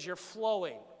because you're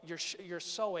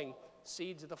sowing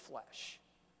seeds of the flesh.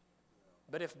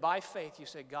 But if by faith you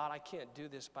say, God, I can't do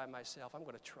this by myself, I'm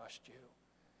going to trust you.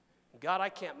 God, I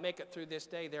can't make it through this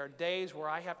day. There are days where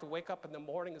I have to wake up in the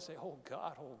morning and say, oh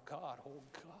God, oh God, oh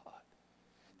God.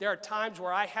 There are times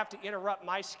where I have to interrupt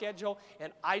my schedule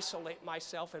and isolate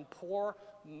myself and pour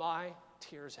my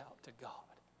tears out to God.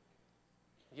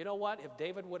 You know what? If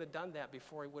David would have done that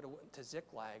before he would have went to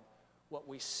Ziklag, what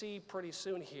we see pretty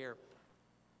soon here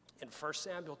in 1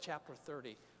 Samuel chapter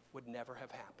 30 would never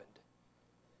have happened.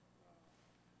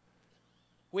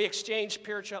 We exchange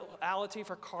spirituality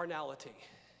for carnality.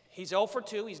 He's 0 for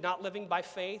 2. He's not living by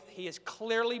faith. He is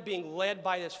clearly being led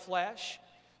by his flesh.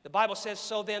 The Bible says,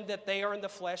 so then that they are in the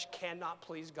flesh cannot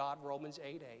please God, Romans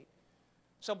 8:8.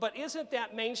 So, but isn't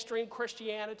that mainstream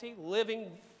Christianity,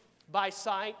 living by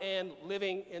sight and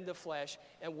living in the flesh?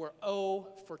 And we're 0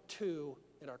 for 2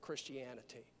 in our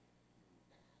Christianity.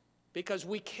 Because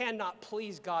we cannot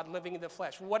please God living in the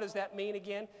flesh. What does that mean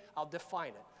again? I'll define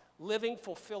it. Living,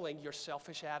 fulfilling your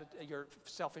selfish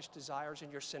desires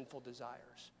and your sinful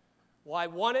desires. Well, I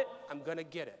want it, I'm going to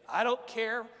get it. I don't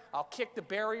care. I'll kick the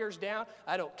barriers down.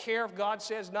 I don't care if God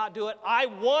says not do it. I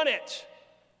want it.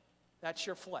 That's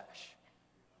your flesh.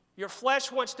 Your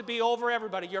flesh wants to be over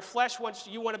everybody. Your flesh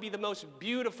you want to be the most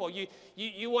beautiful.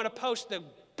 You want to post the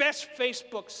best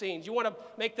Facebook scenes. You want to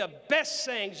make the best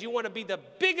sayings. You want to be the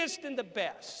biggest and the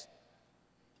best.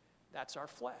 That's our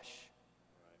flesh.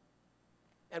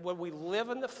 And when we live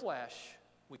in the flesh,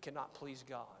 we cannot please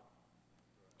God.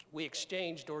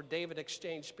 David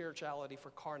exchanged spirituality for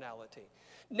carnality.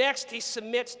 Next, he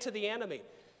submits to the enemy.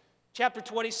 Chapter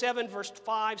 27, verse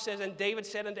 5 says, and David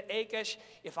said unto Achish,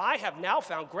 if I have now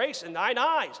found grace in thine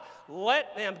eyes,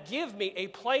 let them give me a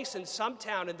place in some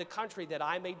town in the country that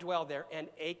I may dwell there. And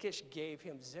Achish gave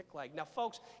him Ziklag. Now,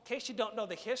 folks, in case you don't know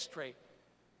the history,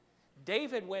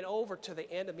 David went over to the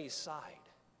enemy's side.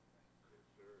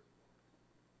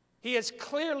 He is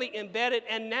clearly embedded,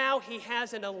 and now he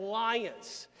has an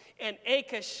alliance. And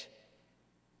Achish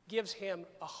gives him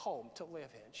a home to live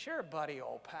in. Sure, buddy,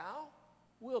 old pal.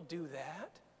 We'll do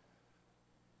that.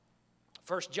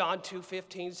 1 John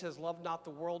 2:15 says, love not the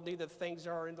world, neither the things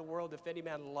that are in the world. If any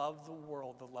man love the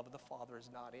world, the love of the Father is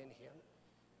not in him.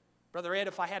 Brother Ed,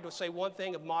 if I had to say one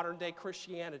thing of modern day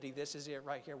Christianity, this is it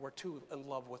right here. We're too in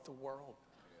love with the world.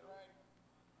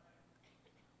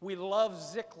 We love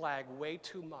Ziklag way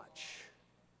too much.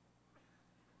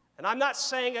 And I'm not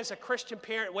saying as a Christian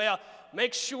parent, well,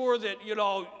 make sure that,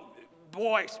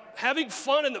 boy, having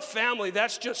fun in the family,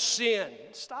 that's just sin.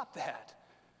 Stop that.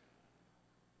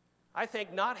 I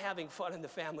think not having fun in the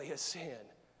family is sin.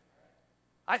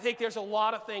 I think there's a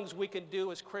lot of things we can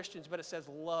do as Christians, but it says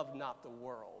love not the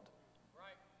world.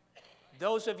 Right.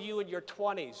 Those of you in your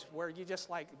 20s where you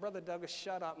just like, Brother Douglas,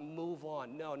 shut up and move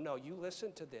on. No, you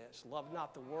listen to this. Love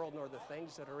not the world nor the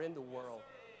things that are in the world.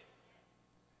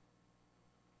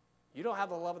 You don't have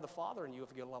the love of the Father in you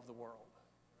if you love the world.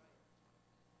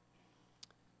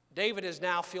 David is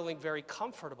now feeling very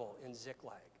comfortable in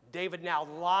Ziklag. David now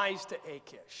lies to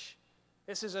Achish.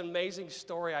 This is an amazing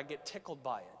story. I get tickled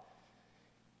by it.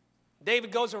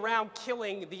 David goes around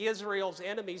killing the Israel's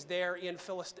enemies there in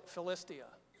Philistia.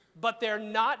 But they're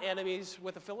not enemies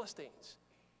with the Philistines.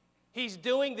 He's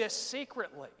doing this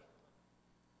secretly.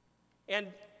 And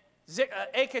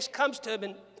Achish comes to him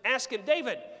and asks him,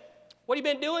 David, what have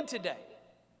you been doing today?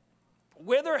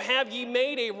 Whither have ye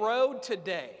made a road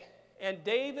today? And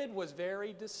David was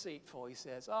very deceitful. He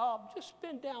says, I've just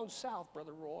been down south,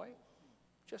 Brother Roy.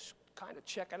 Just kind of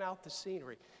checking out the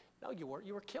scenery. No, you weren't.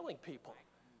 You were killing people.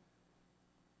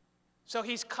 So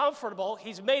he's comfortable.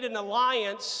 He's made an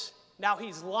alliance. Now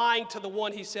he's lying to the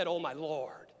one he said, oh, my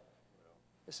Lord.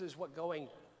 This is what going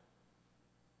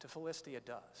to Philistia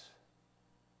does.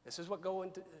 This is what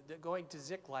going to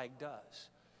Ziklag does.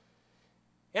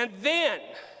 And then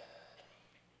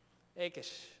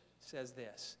Achish says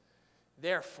this,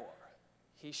 therefore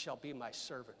he shall be my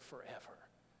servant forever.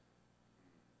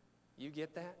 You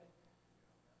get that?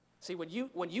 See, when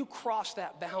you cross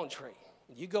that boundary,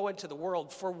 and you go into the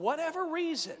world for whatever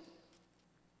reason,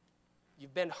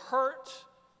 you've been hurt,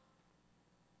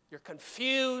 you're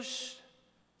confused,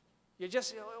 you're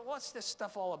just, what's this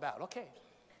stuff all about? Okay,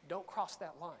 don't cross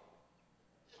that line.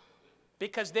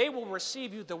 Because they will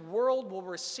receive you, the world will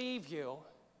receive you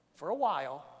for a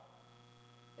while,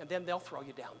 and then they'll throw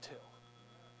you down too.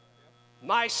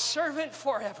 My servant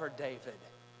forever, David.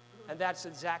 And that's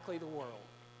exactly the world.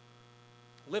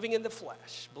 Living in the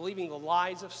flesh, believing the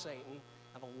lies of Satan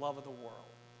and the love of the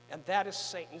world. And that is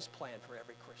Satan's plan for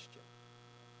every Christian.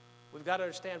 We've got to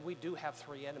understand we do have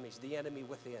three enemies. The enemy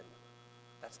within,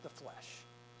 that's the flesh.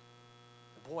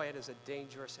 And boy, it is a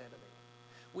dangerous enemy.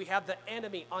 We have the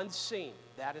enemy unseen.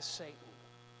 That is Satan.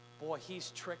 Boy,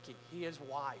 he's tricky. He is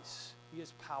wise. He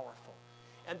is powerful.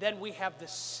 And then we have the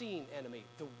seen enemy,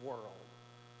 the world.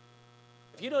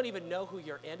 If you don't even know who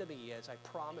your enemy is, I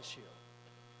promise you,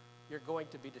 you're going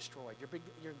to be destroyed.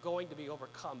 You're going to be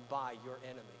overcome by your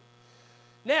enemy.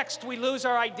 Next, we lose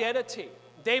our identity.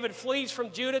 David flees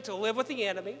from Judah to live with the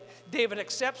enemy. David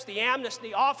accepts the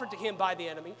amnesty offered to him by the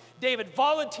enemy. David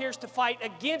volunteers to fight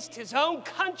against his own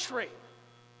country.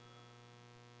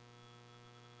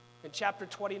 In chapter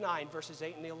 29, verses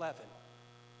 8 and 11.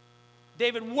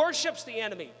 David worships the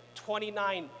enemy.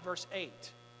 29, verse 8.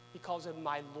 He calls him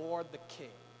my Lord the King.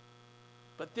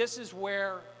 But this is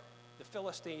where the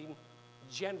Philistine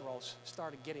generals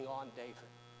started getting on David.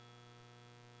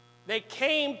 They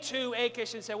came to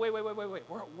Achish and said, wait.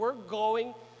 We're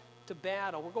going to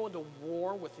battle. We're going to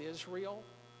war with Israel.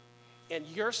 And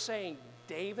you're saying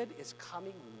David is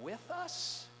coming with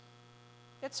us?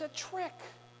 It's a trick.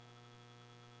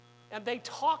 And they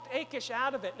talked Achish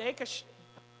out of it. And Achish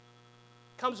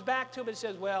comes back to him and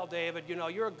says, well, David, you know,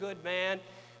 you're a good man.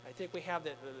 I think we have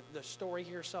the story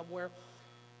here somewhere.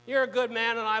 You're a good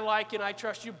man, and I like you, and I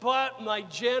trust you. But my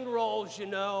generals, you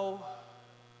know,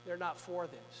 they're not for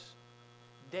this.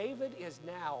 David is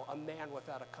now a man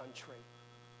without a country.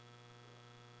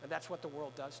 And that's what the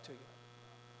world does to you.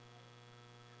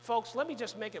 Folks, let me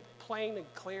just make it plain and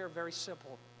clear, very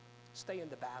simple. Stay in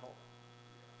the battle.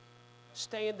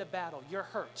 Stay in the battle. You're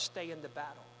hurt. Stay in the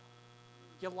battle.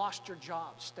 You lost your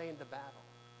job. Stay in the battle.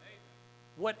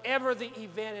 Whatever the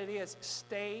event it is,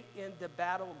 stay in the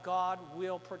battle. God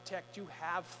will protect you.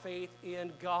 Have faith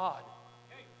in God.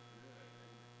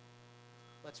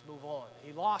 Let's move on.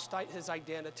 He lost his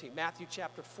identity. Matthew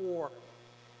chapter 4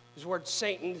 is where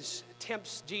Satan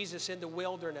tempts Jesus in the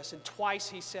wilderness. And twice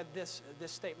he said this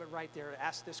statement right there.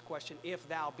 Ask this question, if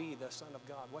thou be the Son of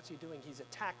God. What's he doing? He's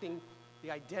attacking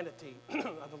the identity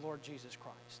of the Lord Jesus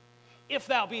Christ. If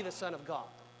thou be the Son of God.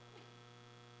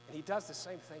 And he does the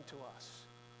same thing to us.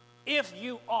 If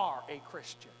you are a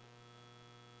Christian.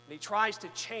 And he tries to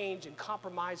change and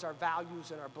compromise our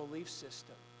values and our belief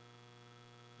system.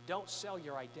 Don't sell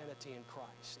your identity in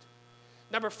Christ.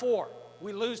 Number 4,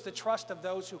 we lose the trust of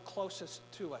those who are closest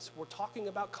to us. We're talking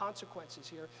about consequences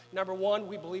here. Number 1,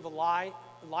 we believe a lie.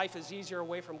 Life is easier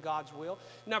away from God's will.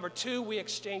 Number 2, we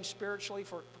exchange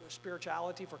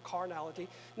spirituality for carnality.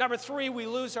 Number 3, we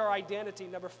lose our identity.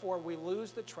 Number 4, we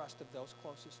lose the trust of those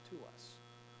closest to us.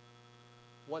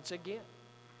 Once again,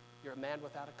 you're a man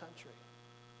without a country.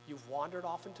 You've wandered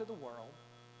off into the world.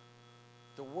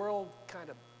 The world kind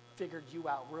of figured you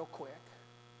out real quick.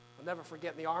 I'll never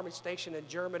forget in the army station in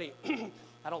Germany.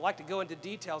 I don't like to go into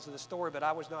details of the story, but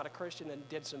I was not a Christian and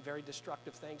did some very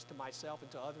destructive things to myself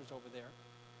and to others over there.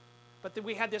 But then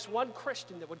we had this one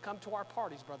Christian that would come to our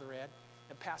parties, Brother Ed,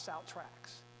 and pass out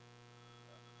tracts.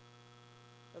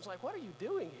 I was like, what are you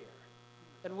doing here?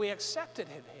 And we accepted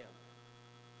him.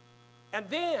 And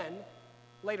then,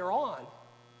 later on,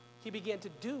 he began to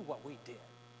do what we did.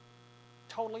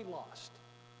 Totally lost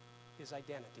his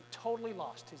identity, totally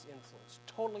lost his influence,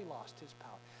 totally lost his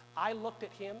power. I looked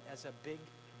at him as a big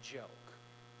joke.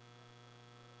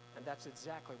 And that's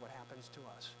exactly what happens to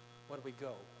us when we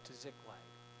go to Ziklag.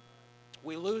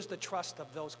 We lose the trust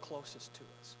of those closest to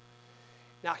us.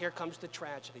 Now here comes the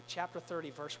tragedy. Chapter 30,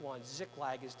 verse 1,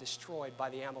 Ziklag is destroyed by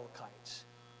the Amalekites.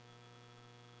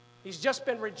 He's just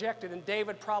been rejected, and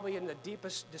David, probably in the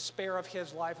deepest despair of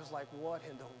his life, is like, what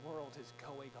in the world is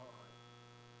going on?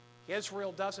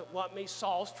 Israel doesn't want me.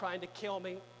 Saul's trying to kill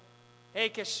me.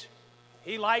 Achish,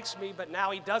 he likes me, but now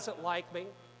he doesn't like me.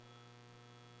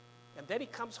 And then he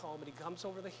comes home, and he comes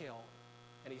over the hill,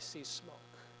 and he sees smoke.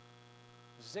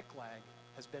 Ziklag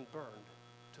has been burned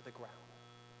to the ground.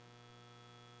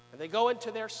 And they go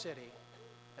into their city,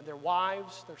 and their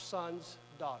wives, their sons,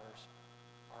 daughters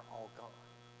are all gone.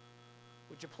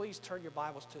 Would you please turn your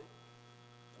Bibles to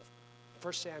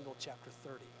 1 Samuel chapter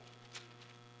 30.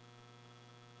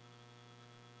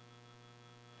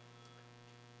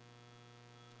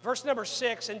 Verse number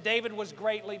 6, and David was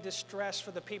greatly distressed,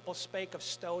 for the people spake of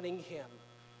stoning him,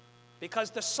 because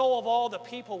the soul of all the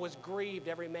people was grieved,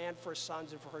 every man for his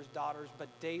sons and for his daughters. But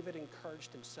David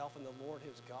encouraged himself in the Lord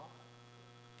his God.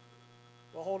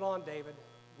 Well, hold on, David.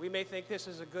 We may think this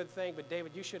is a good thing, but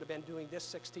David, you should have been doing this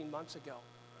 16 months ago.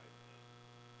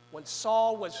 When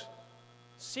Saul was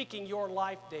seeking your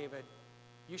life, David,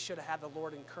 you should have had the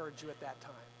Lord encourage you at that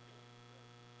time.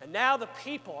 And now the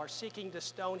people are seeking to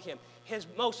stone him. His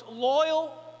most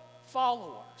loyal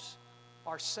followers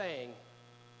are saying,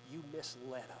 you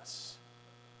misled us.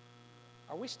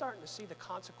 Are we starting to see the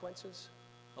consequences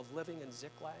of living in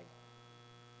Ziklag?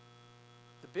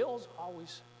 The bills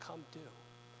always come due.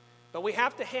 But we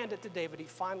have to hand it to David. He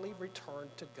finally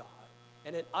returned to God.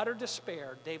 And in utter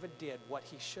despair, David did what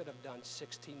he should have done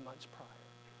 16 months prior.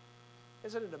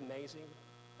 Isn't it amazing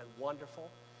and wonderful?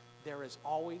 There is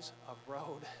always a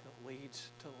road that leads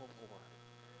to the Lord.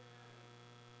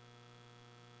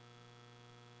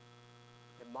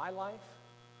 My life,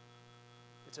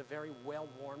 it's a very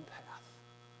well-worn path.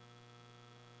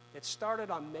 It started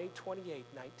on May 28,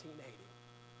 1980.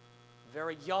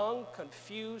 Very young,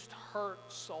 confused, hurt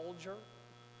soldier,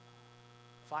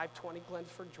 520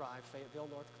 Glenford Drive, Fayetteville,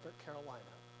 North Carolina.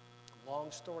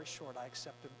 Long story short, I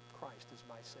accepted Christ as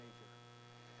my Savior.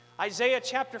 Isaiah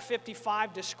chapter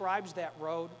 55 describes that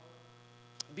road.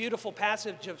 Beautiful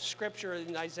passage of Scripture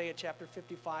in Isaiah chapter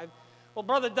 55. Well,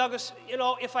 Brother Douglas,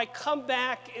 if I come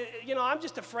back, I'm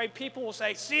just afraid people will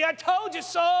say, see, I told you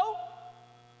so.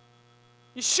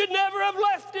 You should never have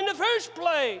left in the first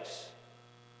place.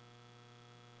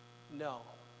 No,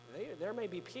 there may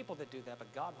be people that do that,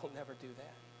 but God will never do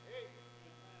that.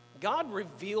 God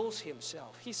reveals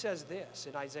himself. He says this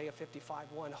in Isaiah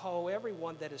 55:1, Ho,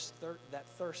 everyone that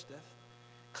thirsteth,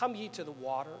 come ye to the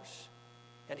waters.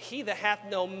 And he that hath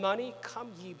no money, come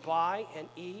ye buy and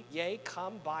eat. Yea,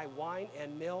 come buy wine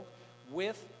and milk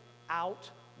without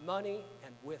money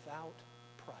and without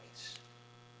price.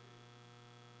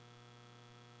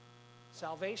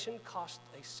 Salvation cost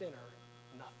a sinner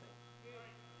nothing.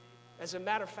 As a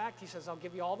matter of fact, he says, I'll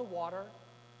give you all the water.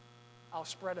 I'll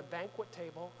spread a banquet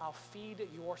table. I'll feed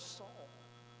your soul.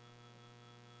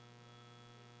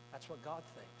 That's what God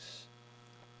thinks.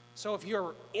 So if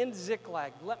you're in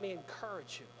Ziklag, let me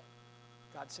encourage you.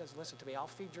 God says, listen to me, I'll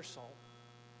feed your soul.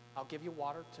 I'll give you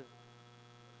water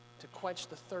to quench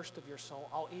the thirst of your soul.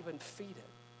 I'll even feed it.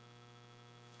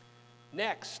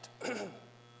 Next,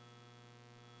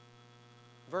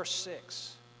 verse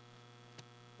 6.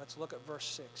 Let's look at verse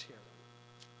 6 here.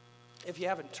 If you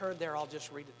haven't turned there, I'll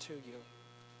just read it to you.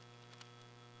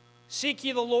 Seek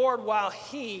ye the Lord while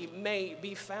he may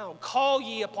be found. Call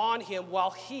ye upon him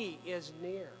while he is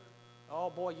near. Oh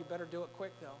boy, you better do it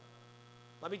quick though.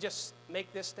 Let me just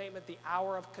make this statement. The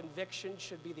hour of conviction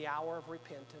should be the hour of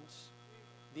repentance.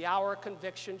 The hour of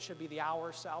conviction should be the hour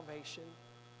of salvation.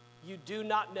 You do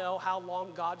not know how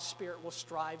long God's Spirit will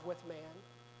strive with man.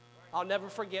 I'll never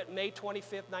forget May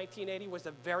 25th, 1980 was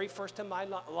the very first in my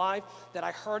life that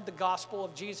I heard the gospel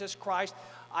of Jesus Christ.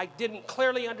 I didn't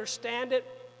clearly understand it,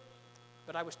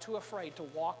 but I was too afraid to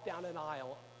walk down an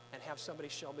aisle and have somebody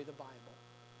show me the Bible.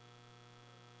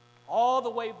 All the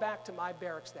way back to my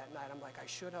barracks that night, I'm like, I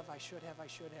should have.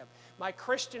 My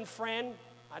Christian friend,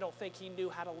 I don't think he knew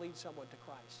how to lead someone to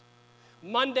Christ.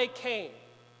 Monday came.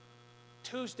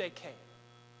 Tuesday came.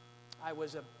 I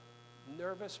was a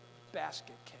nervous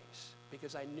basket case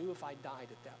because I knew if I died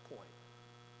at that point,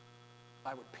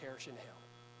 I would perish in hell.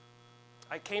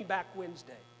 I came back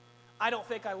Wednesday. I don't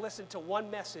think I listened to one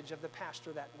message of the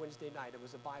pastor that Wednesday night. It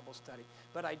was a Bible study.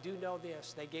 But I do know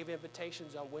this. They gave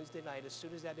invitations on Wednesday night. As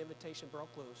soon as that invitation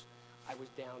broke loose, I was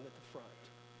down at the front.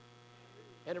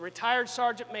 And a retired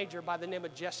sergeant major by the name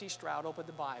of Jesse Stroud opened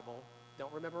the Bible.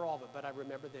 Don't remember all of it, but I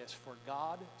remember this. For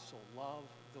God so loved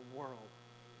the world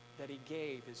that he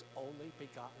gave his only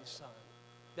begotten Son,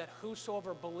 that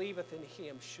whosoever believeth in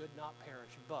him should not perish,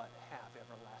 but have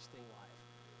everlasting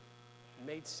life. It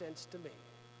made sense to me.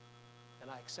 And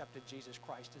I accepted Jesus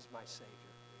Christ as my Savior.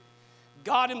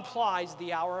 God implies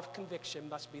the hour of conviction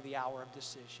must be the hour of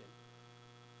decision,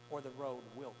 or the road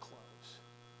will close.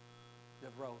 The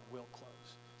road will close.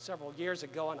 Several years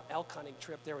ago on an elk hunting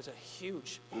trip, there was a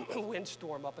huge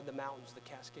windstorm up in the mountains, the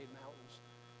Cascade Mountains.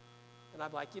 And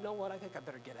I'm like, you know what? I think I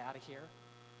better get out of here.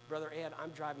 Brother Ed,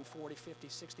 I'm driving 40, 50,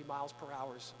 60 miles per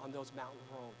hour on those mountain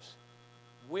roads.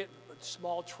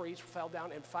 Small trees fell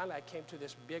down, and finally I came to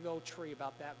this big old tree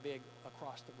about that big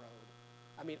across the road.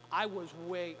 I mean, I was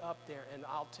way up there, and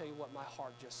I'll tell you what, my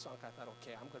heart just sunk. I thought,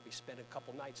 okay, I'm going to be spending a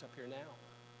couple nights up here now.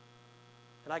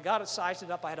 And I got it, sized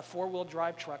it up. I had a four-wheel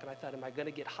drive truck, and I thought, am I going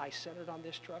to get high-centered on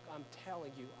this truck? I'm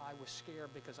telling you, I was scared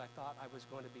because I thought I was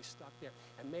going to be stuck there.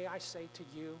 And may I say to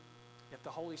you, if the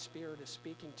Holy Spirit is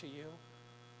speaking to you,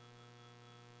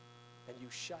 and you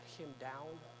shut him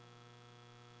down,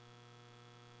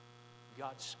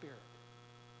 God's Spirit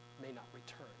may not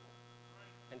return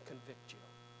and convict you.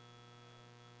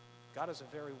 God is a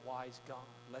very wise God.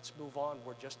 Let's move on.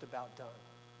 We're just about done.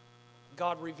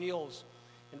 God reveals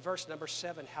in verse number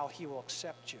 7 how he will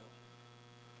accept you.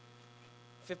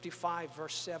 55,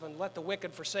 verse 7, let the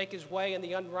wicked forsake his way and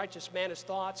the unrighteous man his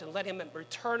thoughts, and let him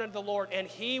return unto the Lord, and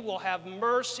he will have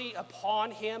mercy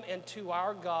upon him and to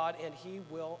our God, and he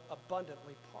will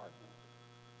abundantly pardon.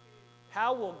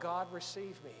 How will God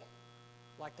receive me?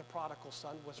 Like the prodigal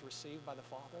son was received by the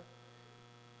Father.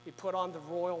 He put on the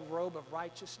royal robe of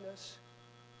righteousness.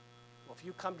 Well, if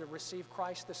you come to receive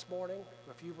Christ this morning,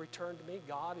 or if you return to me,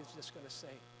 God is just going to say,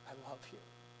 I love you.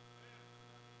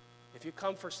 If you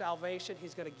come for salvation,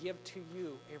 he's going to give to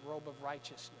you a robe of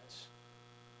righteousness.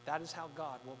 That is how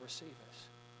God will receive us.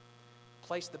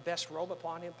 placed the best robe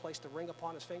upon him, placed a ring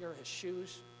upon his finger, his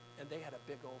shoes, and they had a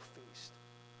big old feast.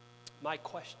 My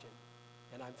question,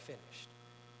 and I'm finished,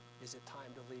 is it time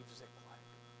to leave Ziklag?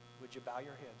 Would you bow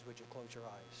your heads? Would you close your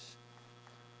eyes?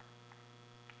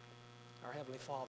 Our Heavenly Father,